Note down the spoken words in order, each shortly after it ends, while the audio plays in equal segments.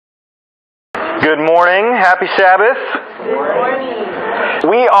Good morning. Happy Sabbath. Good morning.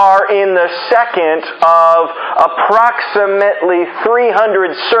 We are in the second of approximately 300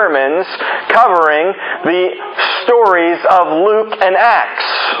 sermons covering the stories of Luke and Acts.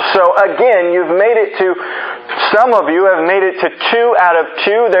 So again, some of you have made it to 2 out of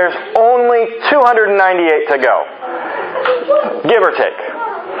 2. There's only 298 to go. Give or take.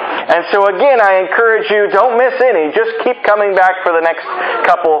 And so again, I encourage you, don't miss any. Just keep coming back for the next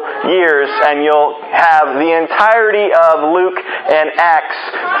couple years and you'll have the entirety of Luke and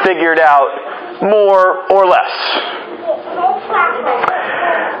Acts figured out more or less.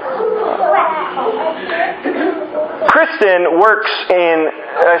 Kristen works in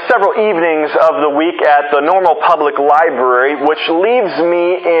several evenings of the week at the Normal Public Library, which leaves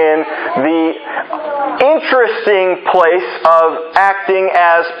me in the interesting place of acting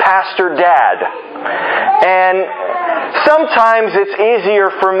as Pastor Dad. And sometimes it's easier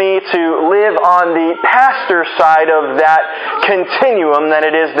for me to live on the pastor side of that continuum than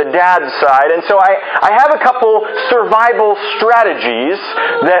it is the dad side. And so I have a couple survival strategies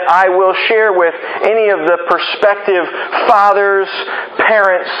that I will share with any of the prospective fathers,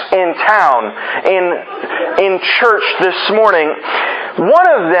 parents in town, in church this morning. One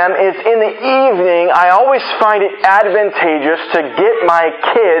of them is in the evening, I always find it advantageous to get my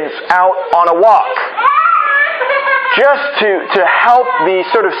kids out on a walk. Just to help the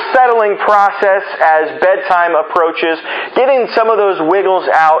sort of settling process as bedtime approaches, getting some of those wiggles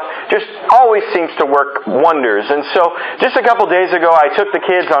out just always seems to work wonders. And so just a couple days ago, I took the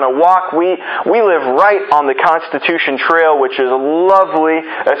kids on a walk. We live right on the Constitution Trail, which is lovely,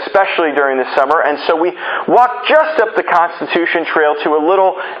 especially during the summer. And so we walked just up the Constitution Trail to a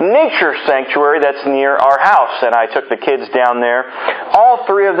little nature sanctuary that's near our house. And I took the kids down there. All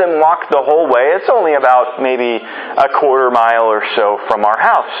three of them walked the whole way. It's only about maybe a quarter mile or so from our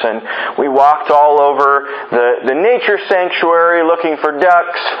house. And we walked all over the nature sanctuary looking for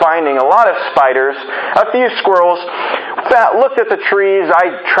ducks, finding a lot of spiders, a few squirrels, looked at the trees.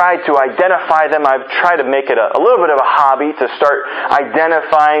 I tried to identify them. I've tried to make it a little bit of a hobby to start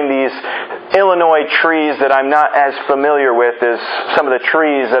identifying these Illinois trees that I'm not as familiar with as some of the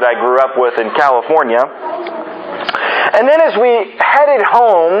trees that I grew up with in California. And then as we headed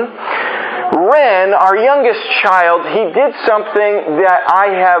home, Ren, our youngest child, he did something that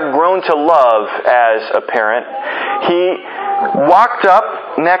I have grown to love as a parent. He walked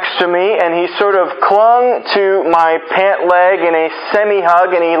up next to me and he sort of clung to my pant leg in a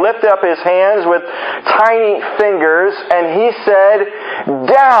semi-hug and he lifted up his hands with tiny fingers and he said,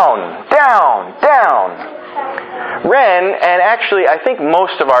 "Down, down, down." Ren, and actually I think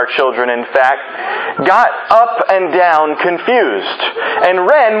most of our children in fact, got up and down confused. And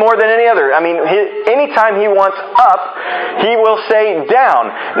Ren, more than any other, anytime he wants up, he will say down.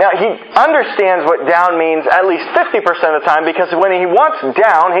 Now he understands what down means at least 50% of the time because when he wants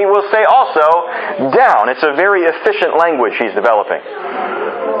down, he will say also down. It's a very efficient language he's developing.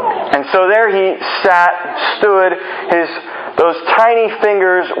 And so there he stood, those tiny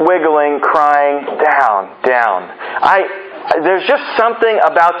fingers wiggling, crying, down, down. There's just something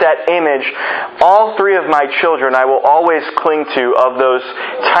about that image. All three of my children I will always cling to of those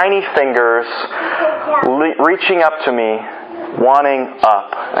tiny fingers reaching up to me, wanting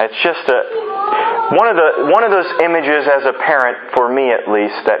up. It's just one of those images as a parent, for me at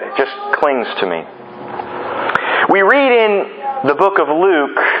least, that just clings to me. We read in the book of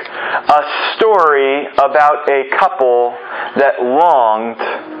Luke a story about a couple that longed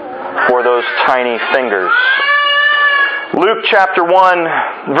for those tiny fingers. Luke chapter 1,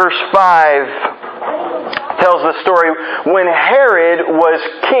 verse 5 tells the story when Herod was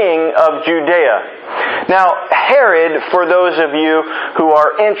king of Judea. Now, Herod, for those of you who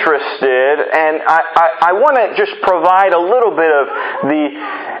are interested, and I want to just provide a little bit of the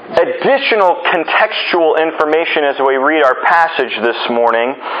additional contextual information as we read our passage this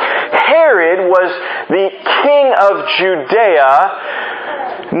morning. Herod was the king of Judea,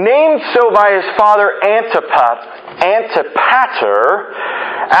 named so by his father Antipater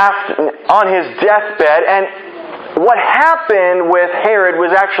on his deathbed, and what happened with Herod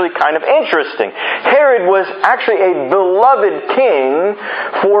was actually kind of interesting. Herod was actually a beloved king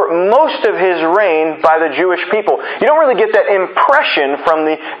for most of his reign by the Jewish people. You don't really get that impression from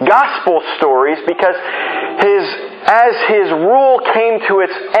the gospel stories because as his rule came to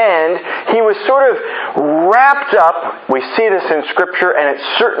its end, he was sort of wrapped up, we see this in Scripture, and it's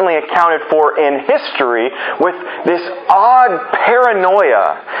certainly accounted for in history, with this odd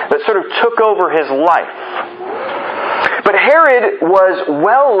paranoia that sort of took over his life. But Herod was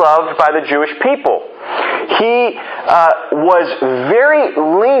well loved by the Jewish people. He was very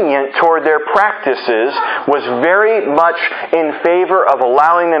lenient toward their practices was very much in favor of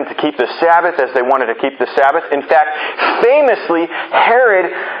allowing them to keep the Sabbath as they wanted to keep the Sabbath. In fact, famously, Herod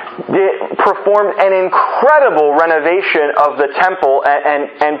performed an incredible renovation of the temple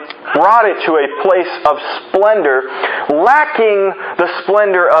and brought it to a place of splendor, lacking the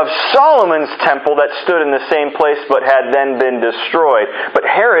splendor of Solomon's temple that stood in the same place but had then been destroyed. But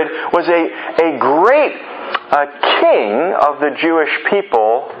Herod was a great king of the Jewish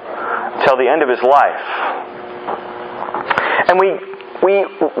people till the end of his life. And we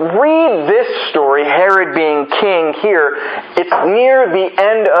read this story, Herod being king here. It's near the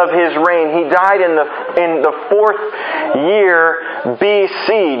end of his reign. He died in the 4th year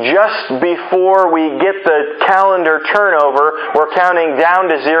BC, just before we get the calendar turnover. We're counting down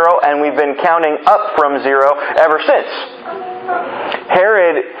to 0, and we've been counting up from 0 ever since.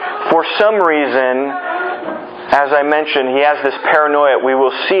 Herod, for some reason, as I mentioned, he has this paranoia. We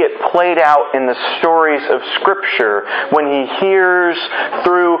will see it played out in the stories of Scripture when he hears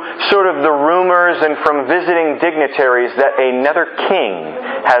through sort of the rumors and from visiting dignitaries that another king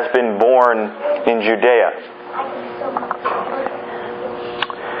has been born in Judea.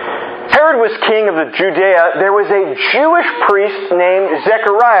 Herod was king of the Judea. There was a Jewish priest named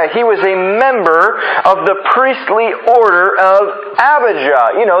Zechariah. He was a member of the priestly order of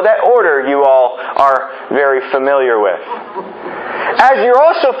Abijah. You know, that order you all are very familiar with. As you're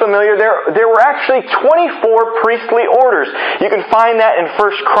also familiar, there were actually 24 priestly orders. You can find that in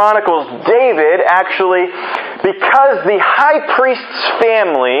 1 Chronicles. David actually, because the high priest's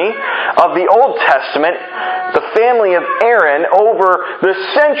family of the Old Testament, the family of Aaron, over the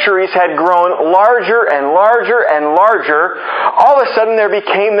centuries had grown larger and larger and larger, all of a sudden there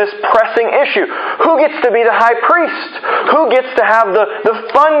became this pressing issue. Who gets to be the high priest? Who gets to have the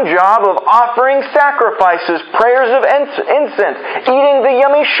fun job of offering sacrifices, prayers of incense, eating the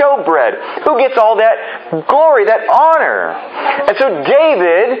yummy showbread? Who gets all that glory, that honor? And so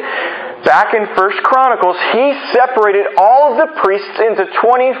David, back in 1 Chronicles, he separated all of the priests into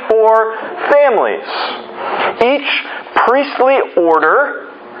 24 families. Each priestly order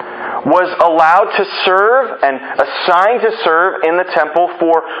was allowed to serve and assigned to serve in the temple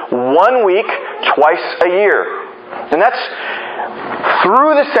for 1 week, twice a year. And that's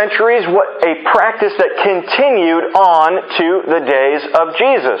through the centuries a practice that continued on to the days of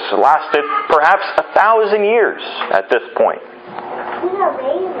Jesus. It lasted perhaps 1,000 years at this point.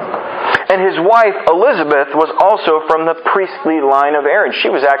 And his wife, Elizabeth, was also from the priestly line of Aaron. She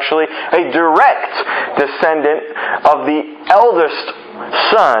was actually a direct descendant of the eldest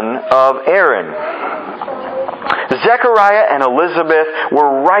son of Aaron. Zechariah and Elizabeth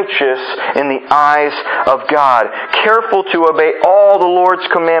were righteous in the eyes of God, careful to obey all the Lord's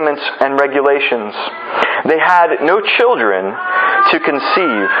commandments and regulations. They had no children to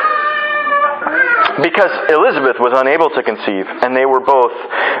conceive, because Elizabeth was unable to conceive, and they were both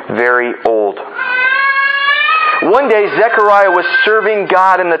very old. One day, Zechariah was serving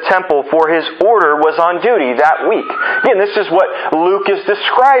God in the temple, for his order was on duty that week. Again, this is what Luke is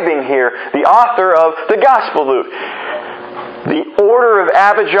describing here, the author of the Gospel Luke. The order of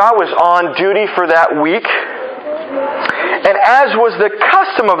Abijah was on duty for that week. And as was the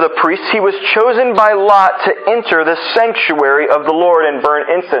custom of the priests, he was chosen by lot to enter the sanctuary of the Lord and burn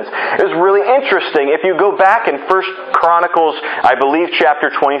incense. It was really interesting. If you go back in 1 Chronicles, I believe, chapter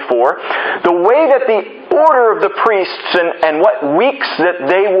 24, the way that the order of the priests and what weeks that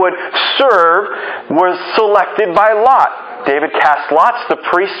they would serve was selected by lot. David cast lots. The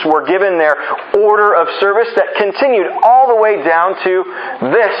priests were given their order of service that continued all the way down to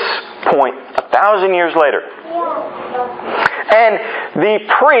this point, 1,000 years later. And the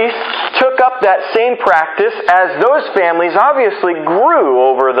priests took up that same practice as those families obviously grew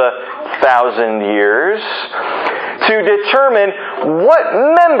over the 1,000 years to determine what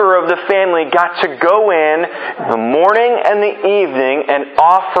member of the family got to go in the morning and the evening and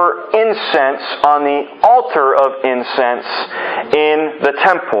offer incense on the altar of incense in the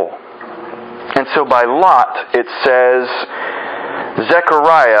temple. And so by lot, it says,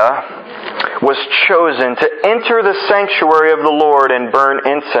 Zechariah was chosen to enter the sanctuary of the Lord and burn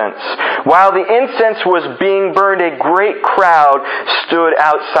incense. While the incense was being burned, a great crowd stood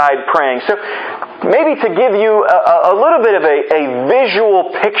outside praying. So maybe to give you a little bit of a visual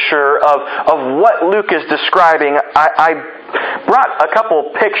picture of what Luke is describing, I brought a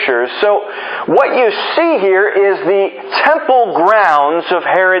couple pictures. So what you see here is the temple grounds of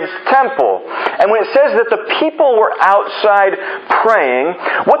Herod's temple. And when it says that the people were outside praying,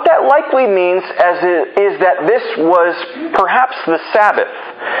 what that likely means is that this was perhaps the Sabbath.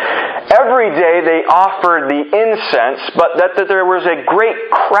 every day they offered the incense, but that there was a great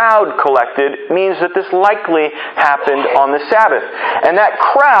crowd collected means that this likely happened on the Sabbath. And that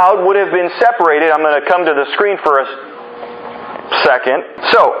crowd would have been separated. I'm going to come to the screen for a second.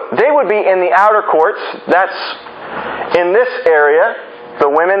 So, they would be in the outer courts. That's in this area, the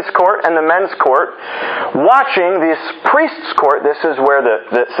women's court and the men's court, watching this priest's court. This is where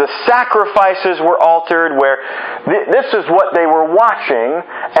the sacrifices were altered, where this is what they were watching,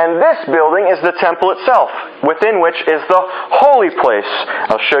 and this building is the temple itself, within which is the holy place.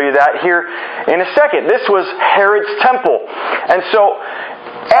 I'll show you that here in a second. This was Herod's temple. And so,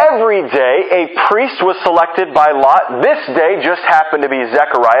 every day a priest was selected by lot. This day just happened to be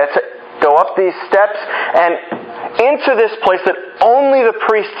Zechariah to go up these steps and into this place that only the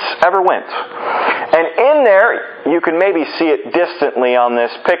priests ever went. And in there, you can maybe see it distantly on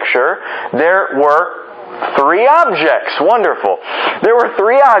this picture, there were 3 objects. Wonderful. There were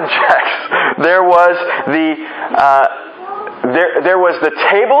 3 objects. There was the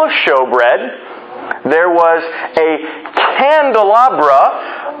table of showbread. There was a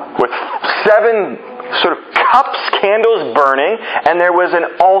candelabra with 7 sort of cups, candles burning, and there was an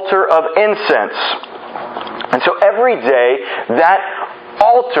altar of incense. And so every day, that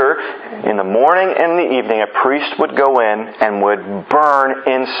altar, in the morning and the evening, a priest would go in and would burn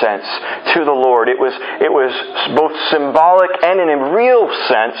incense to the Lord. It was both symbolic and in a real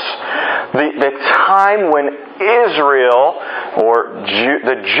sense, the time when Israel, or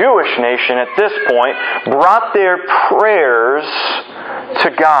the Jewish nation at this point, brought their prayers to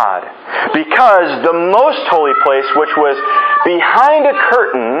God. Because the most holy place, which was behind a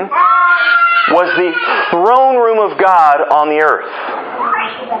curtain, was the throne room of God on the earth.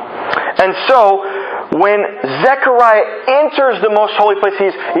 And so, when Zechariah enters the most holy place,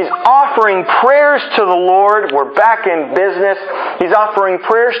 he's offering prayers to the Lord. We're back in business. He's offering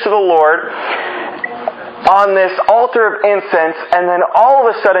prayers to the Lord on this altar of incense, and then all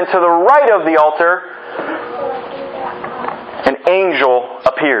of a sudden, to the right of the altar, an angel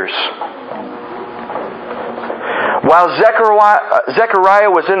appears. While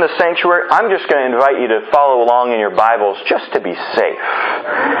Zechariah was in the sanctuary, I'm just going to invite you to follow along in your Bibles just to be safe,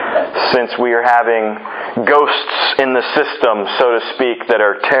 since we are having ghosts in the system, so to speak, that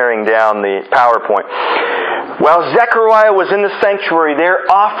are tearing down the PowerPoint. While Zechariah was in the sanctuary, they're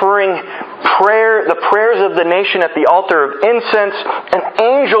offering the prayers of the nation at the altar of incense. An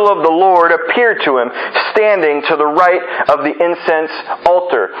angel of the Lord appeared to him, standing to the right of the incense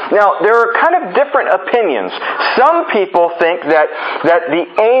altar. Now, there are kind of different opinions. Some people think that the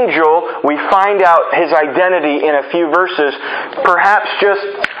angel, we find out his identity in a few verses, perhaps just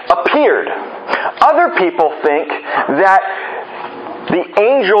appeared. Other people think that the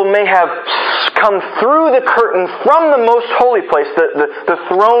angel may have come through the curtain from the most holy place, the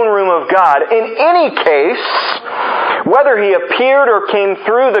throne room of God. In any case, whether he appeared or came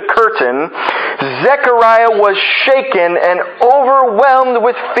through the curtain, Zechariah was shaken and overwhelmed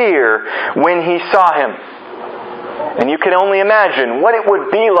with fear when he saw him. And you can only imagine what it would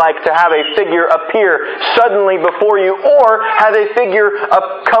be like to have a figure appear suddenly before you, or have a figure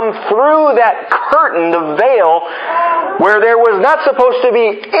come through that curtain, the veil, where there was not supposed to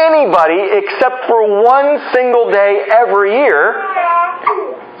be anybody except for one single day every year,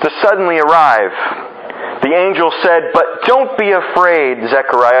 to suddenly arrive. The angel said, "But don't be afraid,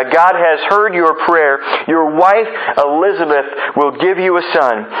 Zechariah. God has heard your prayer. Your wife Elizabeth will give you a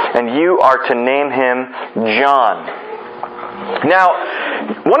son, and you are to name him John." Now,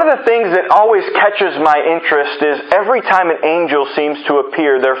 one of the things that always catches my interest is every time an angel seems to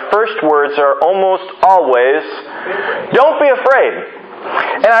appear, their first words are almost always, "Don't be afraid."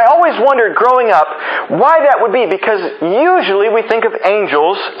 And I always wondered growing up why that would be, because usually we think of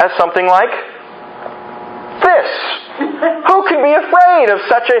angels as something like this. Who could be afraid of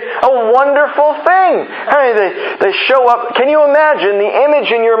such a wonderful thing? I mean, they show up. Can you imagine the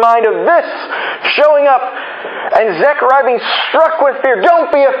image in your mind of this showing up and Zechariah being struck with fear?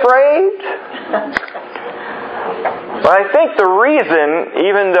 Don't be afraid. But I think the reason,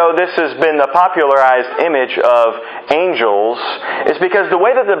 even though this has been the popularized image of angels, is because the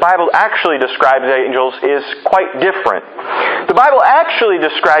way that the Bible actually describes angels is quite different. The Bible actually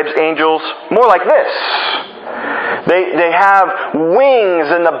describes angels more like this. They have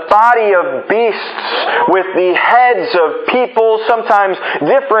wings and the body of beasts with the heads of people, sometimes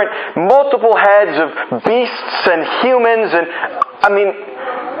different, multiple heads of beasts and humans. And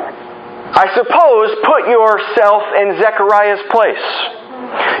I suppose, put yourself in Zechariah's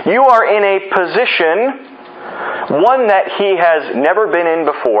place. You are in a position, one that he has never been in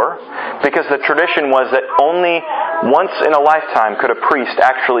before, because the tradition was that only Once in a lifetime could a priest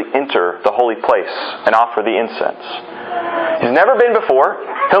actually enter the holy place and offer the incense. He's never been before.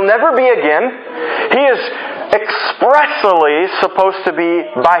 He'll never be again. He is expressly supposed to be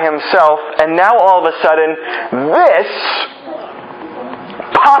by himself, and now all of a sudden, this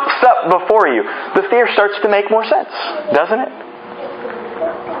pops up before you. The fear starts to make more sense, doesn't it?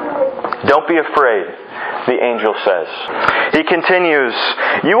 Don't be afraid, the angel says. He continues,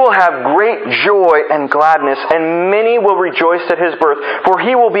 you will have great joy and gladness, and many will rejoice at his birth, for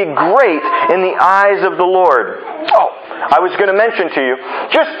he will be great in the eyes of the Lord. Oh, I was going to mention to you,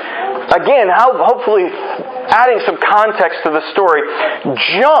 just again, hopefully adding some context to the story.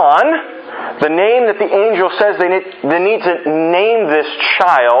 John, the name that the angel says they need to name this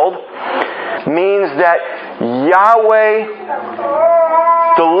child, means that Yahweh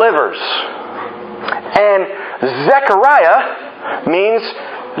delivers. And Zechariah means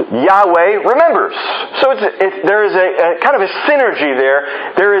Yahweh remembers. So there is a kind of a synergy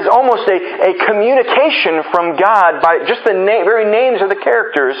there. There is almost a communication from God by just the very names of the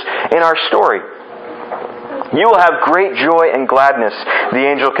characters in our story. You will have great joy and gladness, the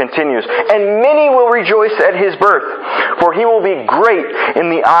angel continues, and many will rejoice at his birth, for he will be great in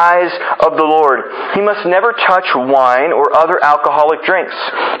the eyes of the Lord. He must never touch wine or other alcoholic drinks.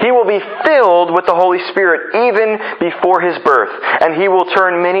 He will be filled with the Holy Spirit even before his birth, and he will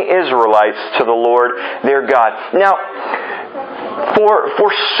turn many Israelites to the Lord their God. Now,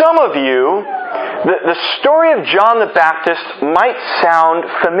 for some of you, the story of John the Baptist might sound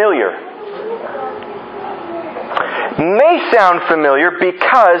familiar. May sound familiar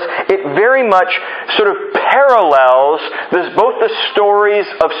because it very much sort of parallels both the stories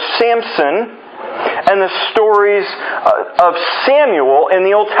of Samson and the stories of Samuel in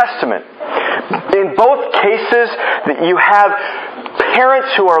the Old Testament. In both cases, you have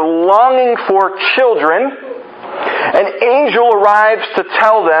parents who are longing for children. An angel arrives to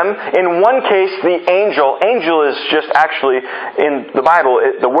tell them. In one case, the angel is just actually, in the Bible,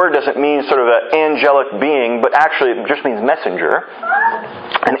 the word doesn't mean sort of an angelic being, but actually it just means messenger.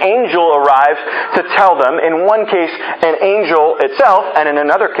 An angel arrives to tell them, in one case, an angel itself, and in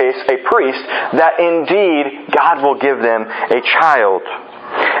another case, a priest, that indeed God will give them a child.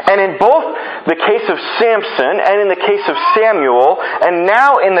 And in both the case of Samson and in the case of Samuel, and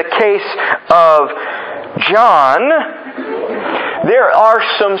now in the case of John, there are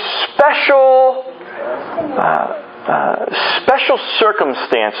some special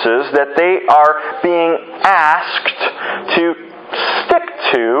circumstances that they are being asked to stick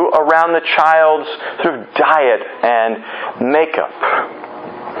to around the child's sort of diet and makeup.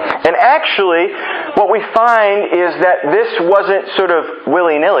 And actually, what we find is that this wasn't sort of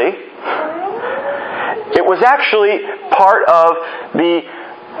willy-nilly. It was actually part of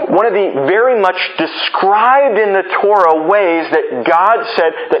one of the very much described in the Torah ways that God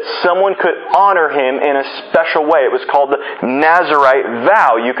said that someone could honor Him in a special way. It was called the Nazirite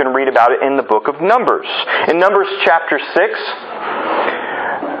vow. You can read about it in the book of Numbers. In Numbers chapter 6,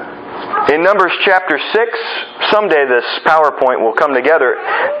 someday this PowerPoint will come together.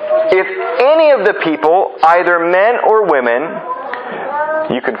 If any of the people, either men or women,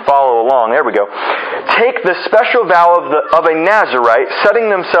 you can follow along. There we go. Take the special vow of a Nazirite, setting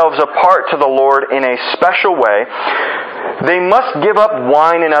themselves apart to the Lord in a special way. They must give up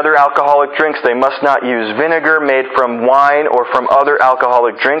wine and other alcoholic drinks. They must not use vinegar made from wine or from other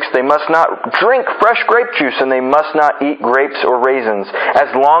alcoholic drinks. They must not drink fresh grape juice, and they must not eat grapes or raisins.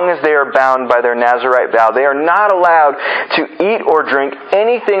 As long as they are bound by their Nazirite vow, they are not allowed to eat or drink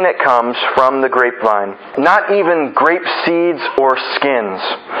anything that comes from the grapevine, not even grape seeds or skins.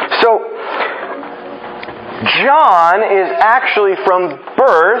 So, John is actually from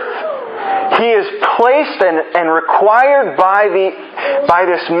birth, he is placed and required by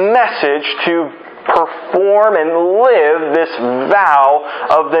this message to perform and live this vow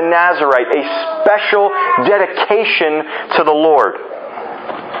of the Nazirite, a special dedication to the Lord.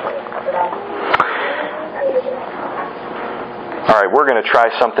 All right, we're going to try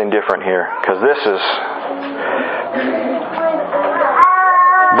something different here, because this is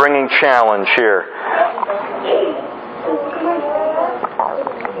bringing challenge here.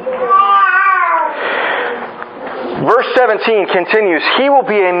 Verse 17 continues, He will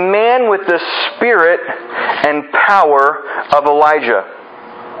be a man with the spirit and power of Elijah.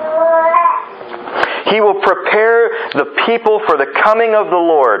 He will prepare the people for the coming of the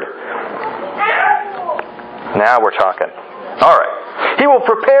Lord. Now we're talking. All right. He will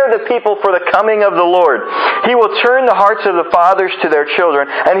prepare the people for the coming of the Lord. He will turn the hearts of the fathers to their children,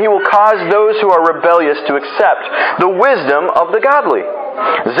 and He will cause those who are rebellious to accept the wisdom of the godly.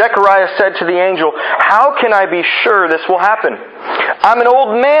 Zechariah said to the angel, "How can I be sure this will happen? I'm an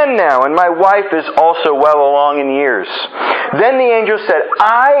old man now, and my wife is also well along in years." Then the angel said,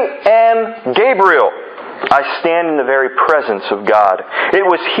 "I am Gabriel. I stand in the very presence of God. It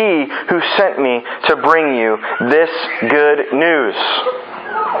was He who sent me to bring you this good news."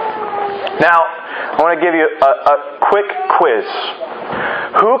 Now, I want to give you a quick quiz.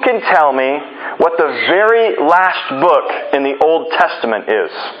 Who can tell me what the very last book in the Old Testament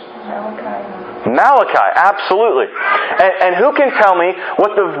is? Malachi, absolutely. And who can tell me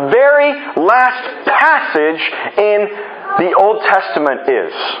what the very last passage in the Old Testament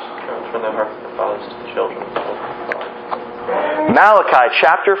is? From the heart of the fathers to the children. Malachi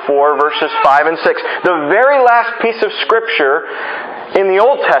chapter 4, verses 5 and 6. The very last piece of Scripture in the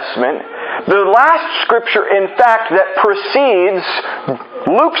Old Testament, the last Scripture, in fact, that precedes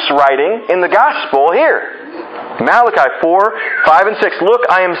Luke's writing in the Gospel here. Malachi 4, 5 and 6. "Look,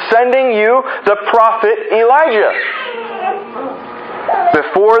 I am sending you the prophet Elijah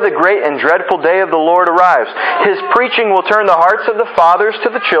before the great and dreadful day of the Lord arrives. His preaching will turn the hearts of the fathers to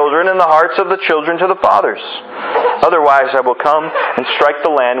the children and the hearts of the children to the fathers. Otherwise I will come and strike the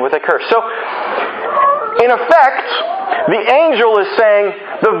land with a curse." So, in effect, the angel is saying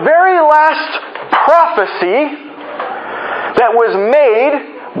the very last prophecy that was made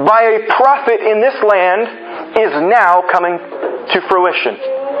by a prophet in this land is now coming to fruition.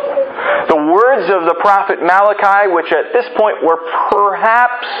 The words of the prophet Malachi, which at this point were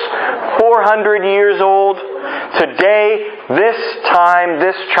perhaps 400 years old, today, this time,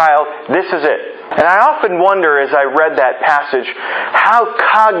 this child, this is it. And I often wonder as I read that passage how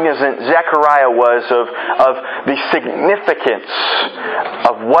cognizant Zechariah was of the significance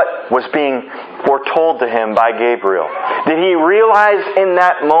of what was being foretold to him by Gabriel. Did he realize in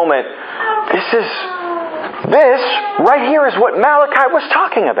that moment, this right here is what Malachi was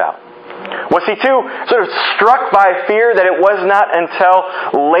talking about? Was he too sort of struck by fear that it was not until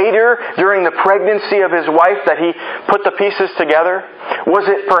later during the pregnancy of his wife that he put the pieces together? Was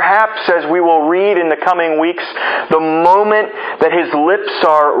it perhaps, as we will read in the coming weeks, the moment that his lips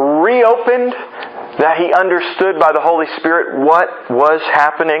are reopened, that he understood by the Holy Spirit what was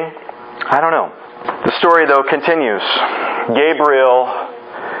happening? I don't know. The story, though, continues. Gabriel,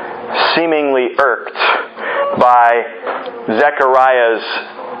 seemingly irked by Zechariah's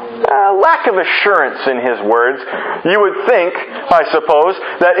lack of assurance in his words. You would think, I suppose,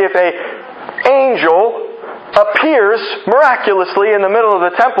 that if an angel appears miraculously in the middle of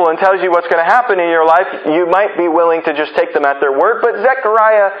the temple and tells you what's going to happen in your life, you might be willing to just take them at their word. But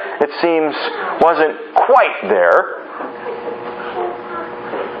Zechariah, it seems, wasn't quite there.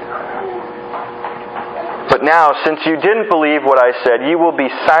 But now, since you didn't believe what I said, you will be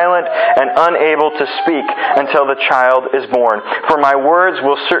silent and unable to speak until the child is born. For my words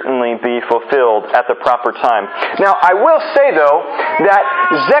will certainly be fulfilled at the proper time. Now, I will say, though, that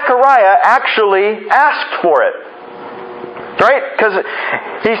Zechariah actually asked for it. Right? Because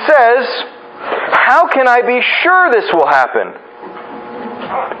he says, "How can I be sure this will happen?"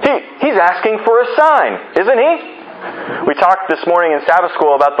 He's asking for a sign, isn't he? We talked this morning in Sabbath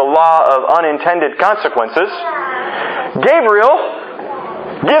school about the law of unintended consequences. Gabriel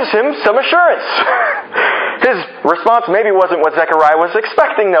gives him some assurance. His response maybe wasn't what Zechariah was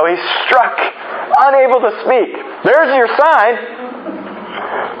expecting, though. He's struck, unable to speak. There's your sign.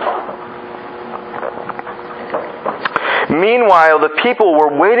 Meanwhile, the people were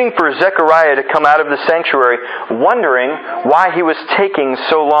waiting for Zechariah to come out of the sanctuary, wondering why he was taking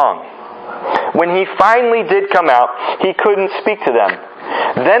so long. When he finally did come out, he couldn't speak to them.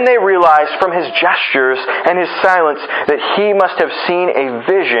 Then they realized from his gestures and his silence that he must have seen a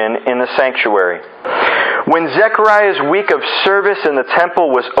vision in the sanctuary. When Zechariah's week of service in the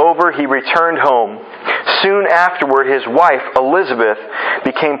temple was over, he returned home. Soon afterward, his wife, Elizabeth,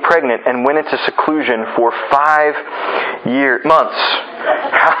 became pregnant and went into seclusion for 5 months.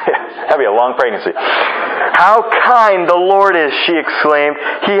 That'd be a long pregnancy. "How kind the Lord is," she exclaimed.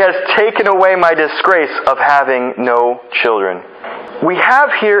 "He has taken away my disgrace of having no children." We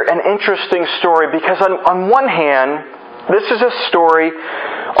have here an interesting story because on one hand, this is a story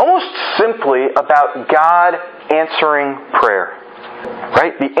almost simply about God answering prayer.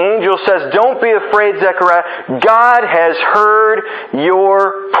 Right? The angel says, "Don't be afraid, Zechariah. God has heard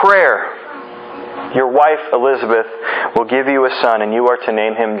your prayer. Your wife, Elizabeth, will give you a son, and you are to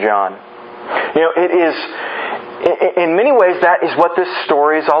name him John." You know, it is, in many ways, that is what this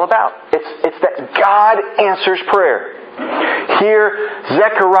story is all about. It's that God answers prayer. Here,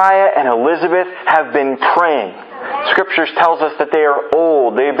 Zechariah and Elizabeth have been praying. Scriptures tells us that they are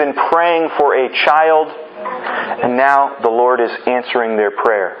old. They've been praying for a child. And now the Lord is answering their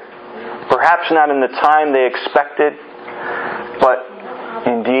prayer. Perhaps not in the time they expected, but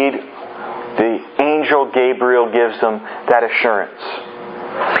indeed the angel Gabriel gives them that assurance.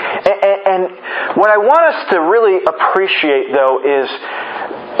 And what I want us to really appreciate, though, is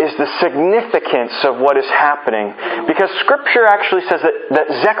the significance of what is happening. Because Scripture actually says that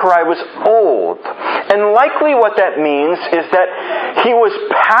Zechariah was old. And likely what that means is that he was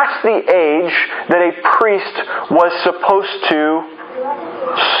past the age that a priest was supposed to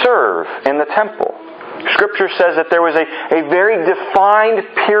serve in the temple. Scripture says that there was a very defined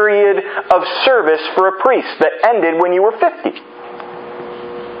period of service for a priest that ended when you were 50.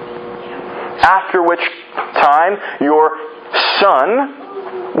 After which time your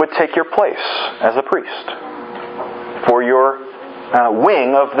son would take your place as a priest for your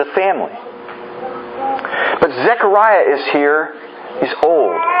wing of the family. But Zechariah is here. He's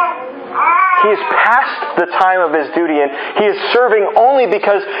old. He is past the time of his duty, and he is serving only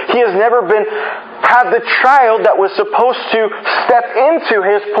because he has never had the child that was supposed to step into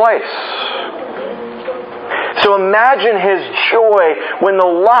his place. So imagine his joy when the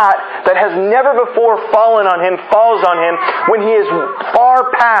lot that has never before fallen on him falls on him, when he is far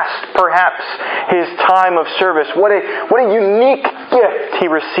past, perhaps, his time of service. What a unique gift he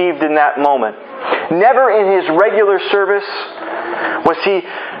received in that moment. Never in his regular service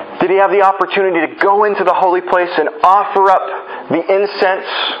did he have the opportunity to go into the holy place and offer up the incense.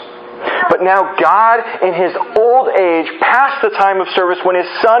 But now God, in His old age, past the time of service, when His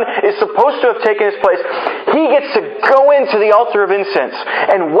Son is supposed to have taken His place, He gets to go into the altar of incense.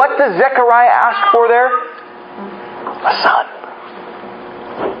 And what does Zechariah ask for there? A son.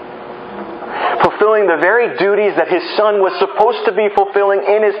 Fulfilling the very duties that his son was supposed to be fulfilling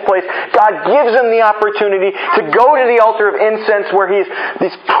in his place. God gives him the opportunity to go to the altar of incense where these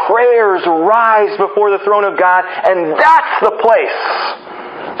prayers rise before the throne of God. And that's the place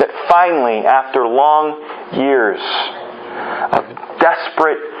that finally, after long years of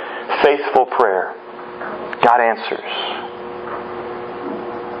desperate, faithful prayer, God answers.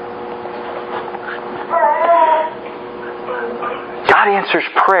 God answers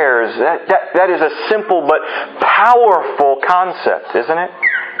prayers. That is a simple but powerful concept, isn't it?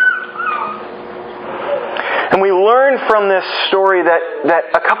 And we learn from this story that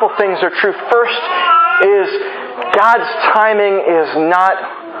a couple things are true. First is God's timing is not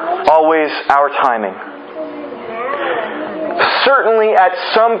always our timing. Certainly at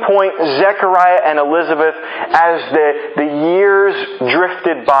some point, Zechariah and Elizabeth, as the years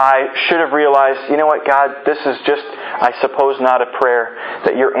drifted by, should have realized, you know what, God, this is just, I suppose, not a prayer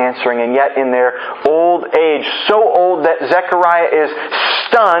that you're answering. And yet in their old age, so old that Zechariah is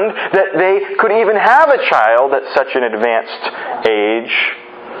stunned that they could even have a child at such an advanced age,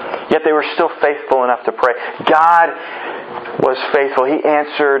 yet they were still faithful enough to pray. God was faithful. He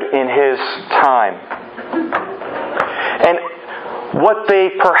answered in His time. And what they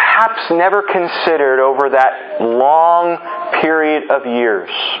perhaps never considered over that long period of years,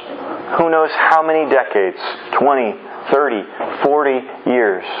 who knows how many decades, 20, 30, 40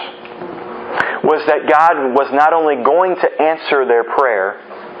 years, was that God was not only going to answer their prayer,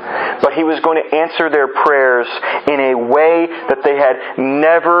 but He was going to answer their prayers in a way that they had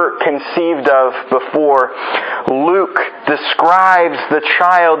never conceived of before. Luke describes the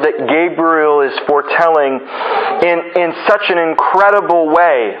child that Gabriel is foretelling in such an incredible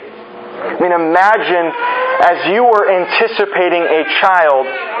way. I mean, imagine as you were anticipating a child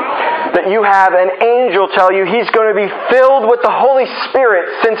that you have an angel tell you he's going to be filled with the Holy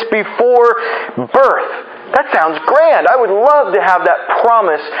Spirit since before birth. That sounds grand. I would love to have that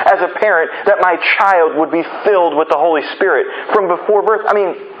promise as a parent that my child would be filled with the Holy Spirit from before birth. I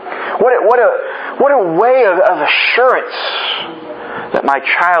mean, what a way of assurance that my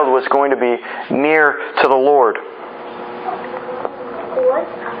child was going to be near to the Lord.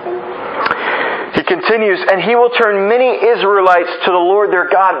 He continues, and He will turn many Israelites to the Lord their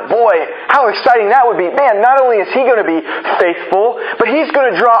God. Boy, how exciting that would be. Man, not only is He going to be faithful, but He's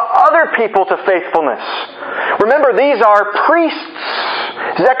going to draw other people to faithfulness. Remember, these are priests,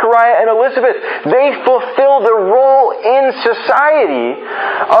 Zechariah and Elizabeth. They fulfill the role in society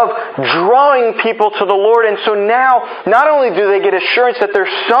of drawing people to the Lord. And so now, not only do they get assurance that their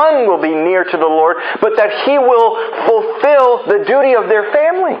son will be near to the Lord, but that He will fulfill the duty of their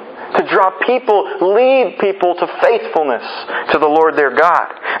family. To draw people, lead people to faithfulness to the Lord their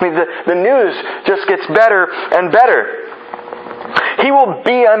God. I mean, the news just gets better and better. He will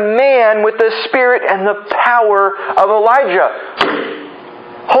be a man with the spirit and the power of Elijah.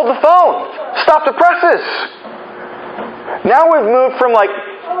 Hold the phone. Stop the presses. Now we've moved from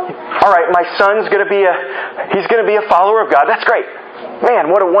All right, my son's going to be a follower of God. That's great.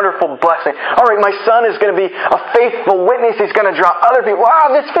 Man, what a wonderful blessing. All right, my son is going to be a faithful witness. He's going to draw other people. Wow,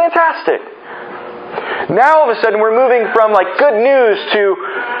 that's fantastic. Now all of a sudden we're moving from like good news to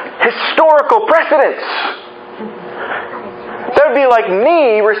historical precedents. That would be like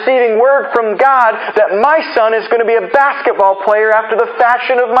me receiving word from God that my son is going to be a basketball player after the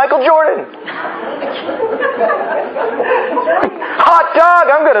fashion of Michael Jordan. Hot dog,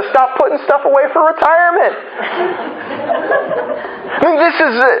 I'm going to stop putting stuff away for retirement. I mean, this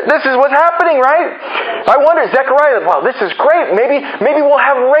is what's happening, right? I wonder, Zechariah, well, this is great. Maybe we'll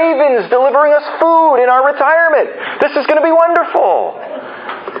have ravens delivering us food in our retirement. This is going to be wonderful.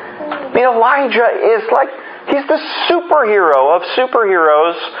 I mean, Elijah is like, he's the superhero of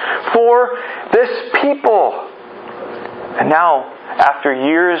superheroes for this people. And now, after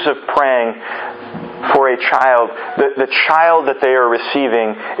years of praying for a child, the child that they are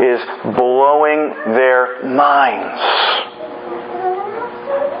receiving is blowing their minds.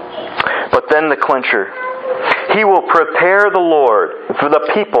 But then the clincher. He will prepare the Lord for the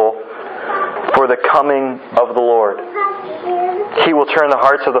people for the coming of the Lord. He will turn the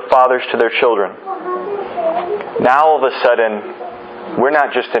hearts of the fathers to their children. Now all of a sudden, we're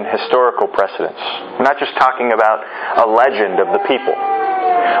not just in historical precedents. We're not just talking about a legend of the people.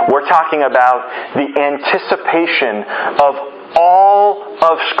 We're talking about the anticipation of all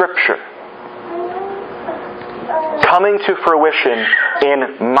of Scripture coming to fruition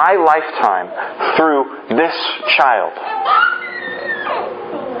in my lifetime through this child.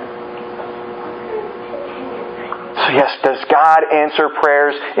 So yes, does God answer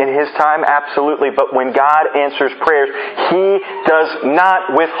prayers in His time? Absolutely. But when God answers prayers, He does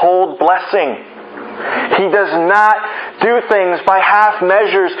not withhold blessing. He does not do things by half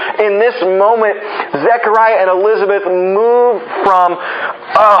measures. In this moment, Zechariah and Elizabeth move from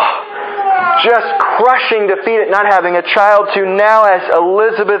just crushing defeat at not having a child to now, as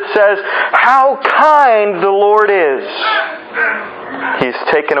Elizabeth says, how kind the Lord is. He's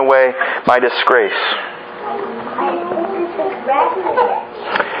taken away my disgrace.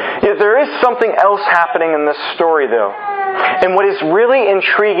 Yeah, there is something else happening in this story, though. And what is really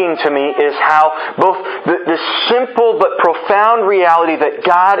intriguing to me is how both the simple but profound reality that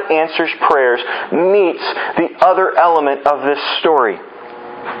God answers prayers meets the other element of this story.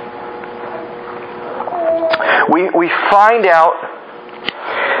 We find out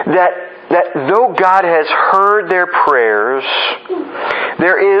that though God has heard their prayers,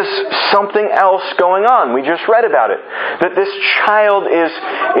 there is something else going on. We just read about it. That this child is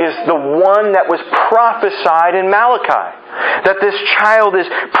the one that was prophesied in Malachi. That this child is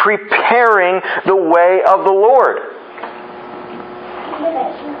preparing the way of the Lord.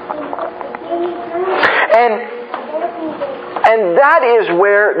 And that is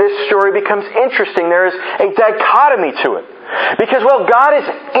where this story becomes interesting. There is a dichotomy to it. Because while God is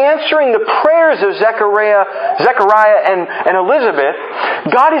answering the prayers of Zechariah and Elizabeth,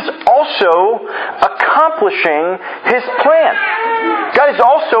 God is also accomplishing His plan. God is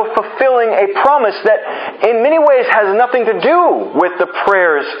also fulfilling a promise that in many ways has nothing to do with the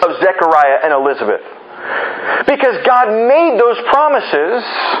prayers of Zechariah and Elizabeth. Because God made those promises,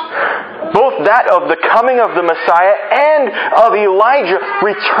 both that of the coming of the Messiah and of Elijah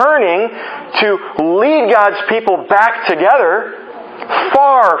returning to lead God's people back together,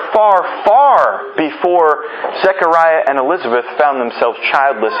 far, far, far before Zechariah and Elizabeth found themselves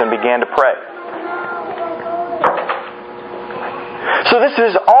childless and began to pray. So this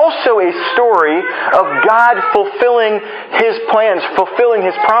is also a story of God fulfilling His plans, fulfilling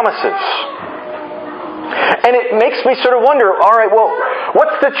His promises. And it makes me sort of wonder, all right, well,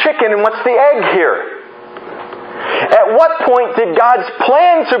 what's the chicken and what's the egg here? At what point did God's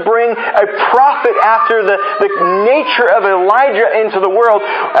plan to bring a prophet after the nature of Elijah into the world,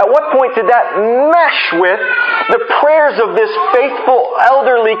 at what point did that mesh with the prayers of this faithful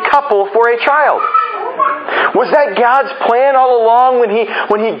elderly couple for a child? Was that God's plan all along when He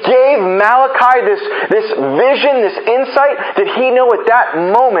gave Malachi this vision, this insight? Did He know at that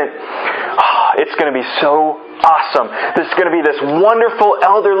moment, it's going to be so awesome. This is going to be this wonderful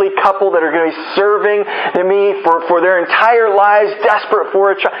elderly couple that are going to be serving me for their entire lives, desperate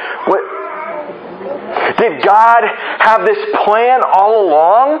for a child. Did God have this plan all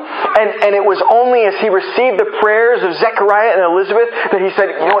along? And it was only as He received the prayers of Zechariah and Elizabeth that He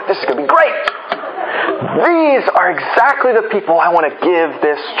said, you know what, this is going to be great. These are exactly the people I want to give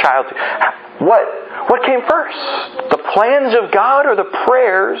this child to. What came first? The plans of God or the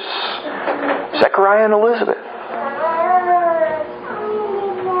prayers of Zechariah and Elizabeth?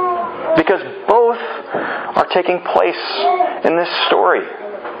 Because both are taking place in this story.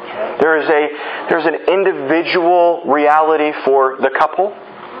 There's an individual reality for the couple,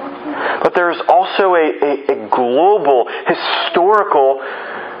 but there's also a global, historical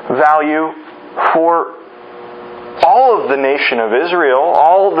value for all of the nation of Israel,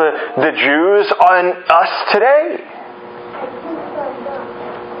 all the Jews, and us today.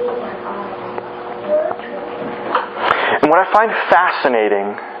 And what I find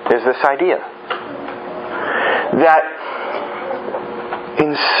fascinating is this idea that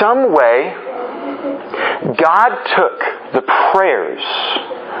in some way God took the prayers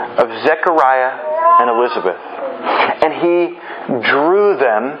of Zechariah and Elizabeth and He drew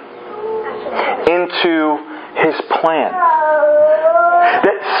them into His plan.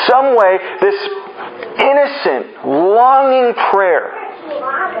 That some way this innocent, longing prayer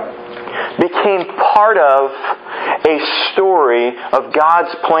became part of a story of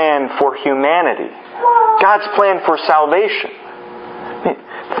God's plan for humanity, God's plan for salvation.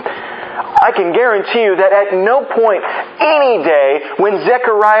 I can guarantee you that at no point, any day, when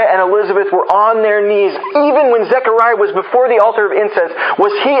Zechariah and Elizabeth were on their knees, even when Zechariah was before the altar of incense, was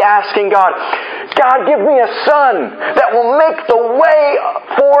he asking God, God, give me a son that will make the way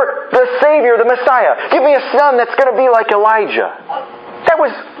for the Savior, the Messiah. Give me a son that's going to be like Elijah.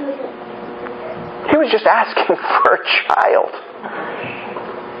 He was just asking for a child.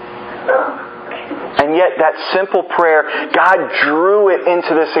 And yet that simple prayer, God drew it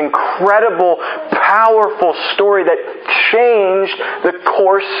into this incredible, powerful story that changed the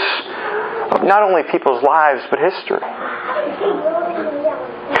course of not only people's lives, but history.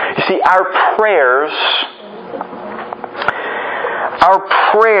 You see, our prayer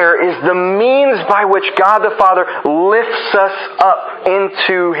is the means by which God the Father lifts us up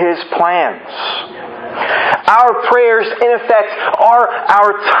into His plans. Our prayers, in effect, are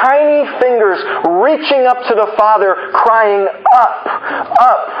our tiny fingers reaching up to the Father, crying, up,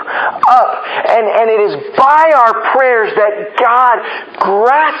 up, up. And it is by our prayers that God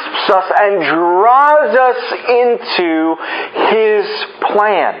grasps us and draws us into His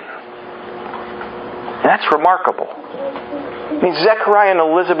plan. And that's remarkable. I mean, Zechariah and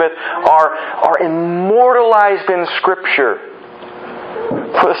Elizabeth are immortalized in Scripture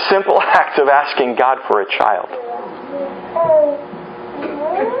for the simple act of asking God for a child.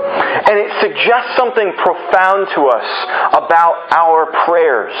 And it suggests something profound to us about our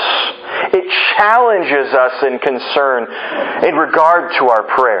prayers. It challenges us in concern in regard to our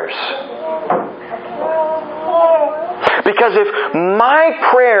prayers. Because if my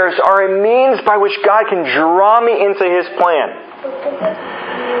prayers are a means by which God can draw me into His plan,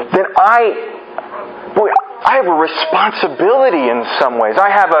 then I have a responsibility in some ways. I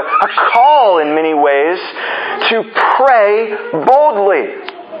have a call in many ways to pray boldly.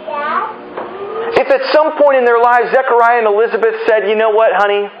 If at some point in their lives Zechariah and Elizabeth said, you know what,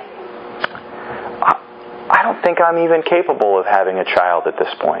 honey, I don't think I'm even capable of having a child at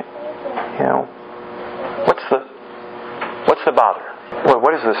this point. You know, what's the bother? Well,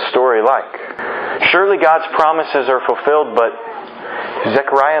 what is this story like? Surely God's promises are fulfilled, but does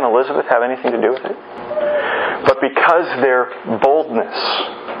Zechariah and Elizabeth have anything to do with it? But because their boldness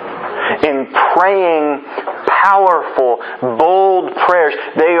in praying powerful, bold prayers,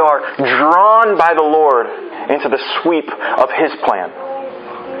 they are drawn by the Lord into the sweep of His plan.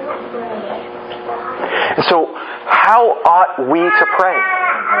 And so, how ought we to pray?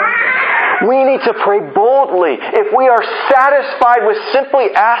 We need to pray boldly. If we are satisfied with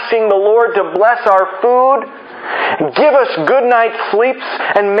simply asking the Lord to bless our food, give us good night's sleeps,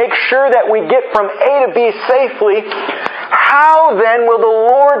 and make sure that we get from A to B safely, how then will the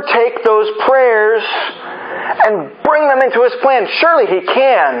Lord take those prayers and bring them into His plan? Surely He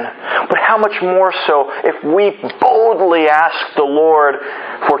can, but how much more so if we boldly ask the Lord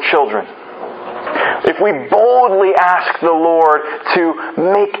for children? If we boldly ask the Lord to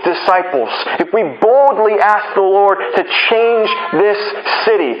make disciples, if we boldly ask the Lord to change this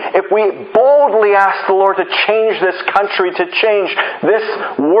city, if we boldly ask the Lord to change this country, to change this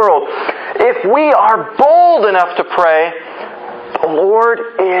world, if we are bold enough to pray, the Lord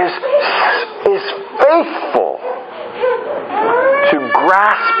is faithful to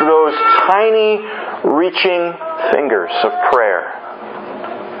grasp those tiny reaching fingers of prayer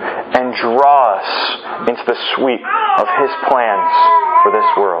and draw us into the sweep of His plans for this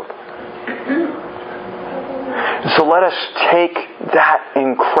world. So let us take that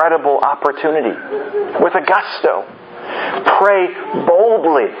incredible opportunity with a gusto. Pray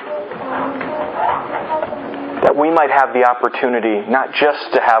boldly that we might have the opportunity not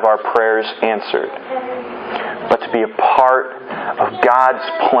just to have our prayers answered, but to be a part of God's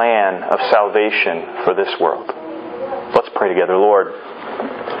plan of salvation for this world. Let's pray together. Lord,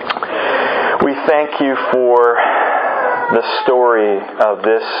 We thank you for the story of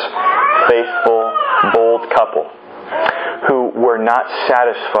this faithful, bold couple who were not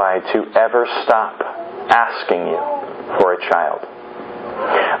satisfied to ever stop asking you for a child.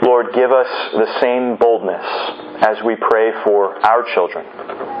 Lord, give us the same boldness as we pray for our children,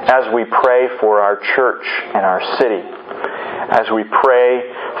 as we pray for our church and our city, as we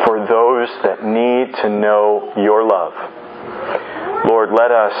pray for those that need to know your love. Lord,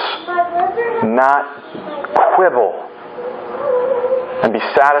 let us not quibble and be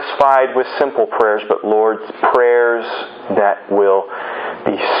satisfied with simple prayers, but Lord, prayers that will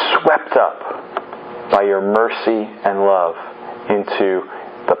be swept up by your mercy and love into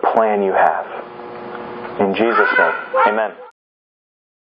the plan you have. In Jesus' name, amen.